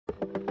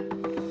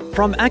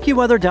From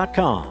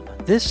AccuWeather.com,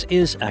 this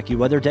is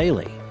AccuWeather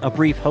Daily, a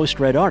brief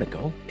host-read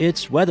article.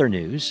 It's weather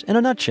news in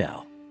a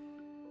nutshell.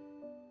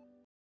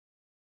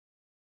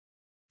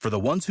 For the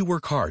ones who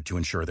work hard to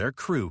ensure their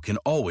crew can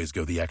always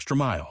go the extra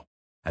mile,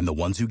 and the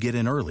ones who get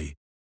in early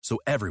so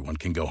everyone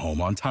can go home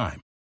on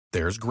time,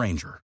 there's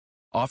Grainger,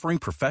 offering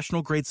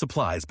professional-grade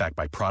supplies backed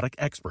by product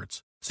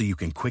experts so you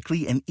can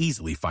quickly and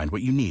easily find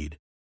what you need.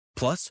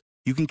 Plus,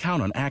 you can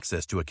count on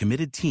access to a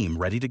committed team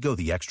ready to go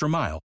the extra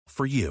mile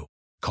for you.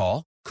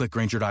 Call, click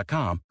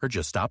Grainger.com, or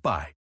just stop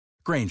by.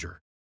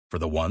 Grainger, for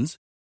the ones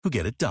who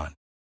get it done.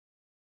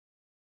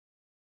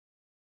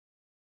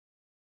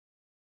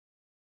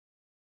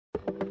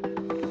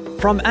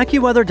 From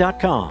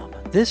AccuWeather.com,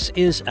 this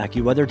is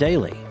AccuWeather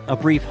Daily, a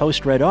brief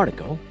host-read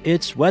article.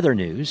 It's weather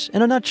news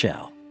in a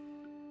nutshell.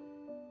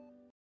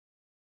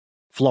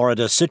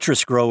 Florida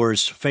citrus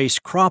growers face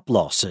crop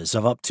losses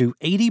of up to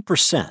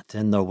 80%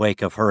 in the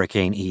wake of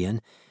Hurricane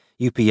Ian.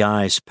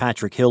 UPI's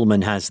Patrick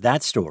Hillman has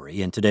that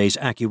story in today's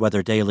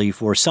AccuWeather Daily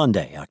for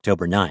Sunday,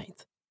 October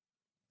 9th.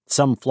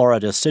 Some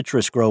Florida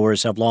citrus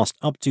growers have lost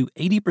up to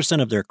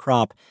 80% of their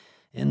crop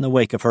in the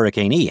wake of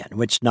Hurricane Ian,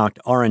 which knocked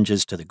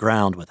oranges to the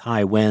ground with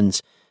high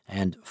winds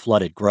and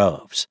flooded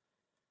groves.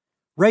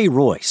 Ray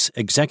Royce,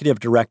 executive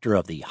director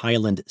of the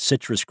Highland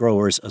Citrus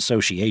Growers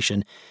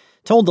Association,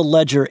 told the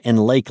Ledger in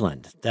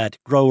Lakeland that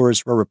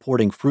growers were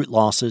reporting fruit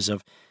losses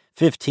of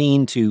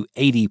 15 to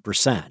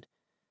 80%.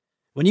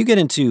 When you get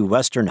into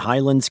western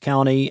Highlands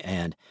County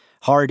and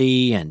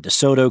Hardee and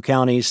DeSoto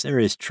counties, there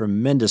is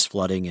tremendous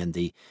flooding in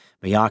the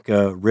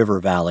Myakka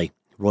River Valley,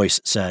 Royce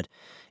said.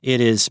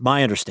 It is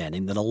my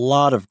understanding that a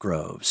lot of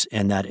groves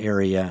in that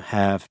area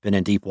have been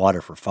in deep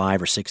water for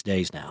 5 or 6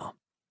 days now.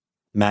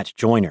 Matt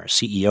Joyner,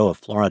 CEO of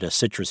Florida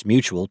Citrus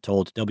Mutual,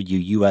 told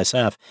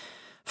WUSF,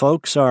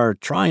 folks are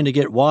trying to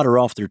get water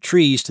off their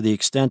trees to the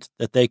extent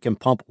that they can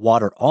pump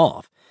water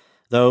off,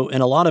 though in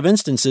a lot of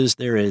instances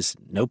there is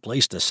no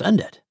place to send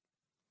it.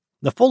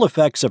 The full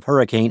effects of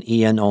Hurricane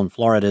Ian on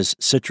Florida's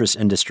citrus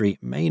industry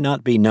may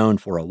not be known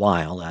for a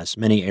while, as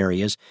many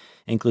areas,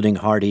 including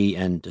Hardee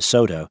and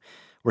DeSoto,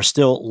 were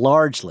still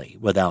largely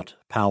without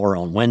power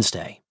on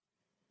Wednesday.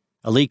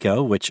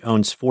 Alico, which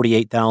owns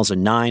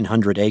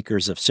 48,900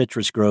 acres of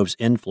citrus groves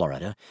in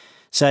Florida,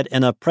 said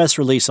in a press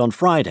release on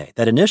Friday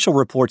that initial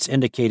reports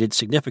indicated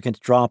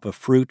significant drop of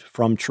fruit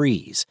from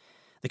trees.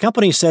 The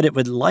company said it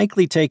would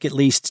likely take at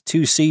least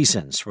 2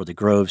 seasons for the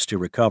groves to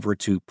recover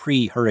to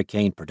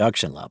pre-hurricane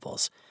production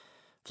levels.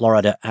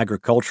 Florida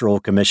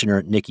Agricultural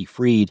Commissioner Nikki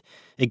Freed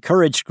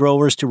encouraged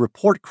growers to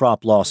report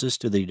crop losses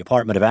to the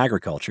Department of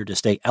Agriculture to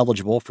stay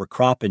eligible for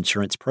crop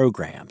insurance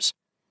programs.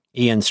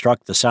 Ian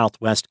struck the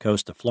southwest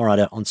coast of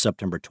Florida on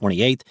September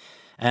 28th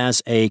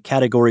as a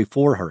Category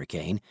 4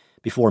 hurricane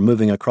before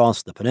moving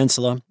across the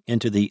peninsula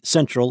into the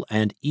central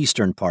and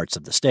eastern parts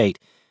of the state,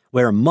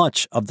 where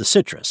much of the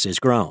citrus is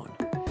grown.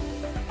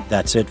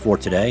 That's it for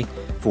today.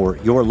 For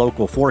your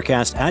local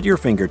forecast at your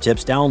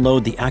fingertips,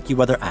 download the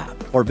AccuWeather app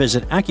or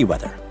visit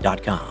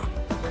AccuWeather.com.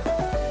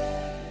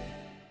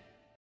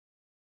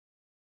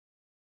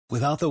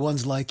 Without the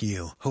ones like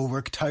you, who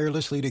work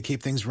tirelessly to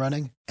keep things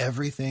running,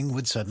 everything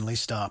would suddenly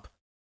stop.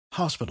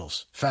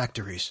 Hospitals,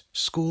 factories,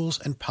 schools,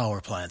 and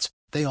power plants,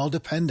 they all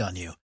depend on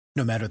you.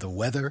 No matter the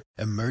weather,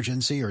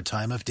 emergency, or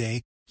time of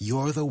day,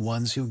 you're the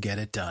ones who get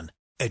it done.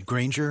 At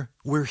Grainger,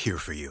 we're here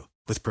for you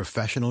with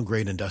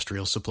professional-grade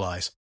industrial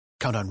supplies.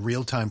 Count on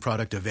real-time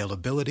product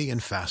availability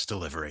and fast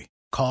delivery.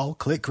 Call,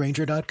 click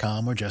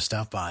Grainger.com, or just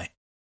stop by.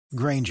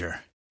 Grainger,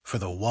 for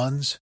the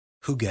ones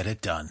who get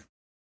it done.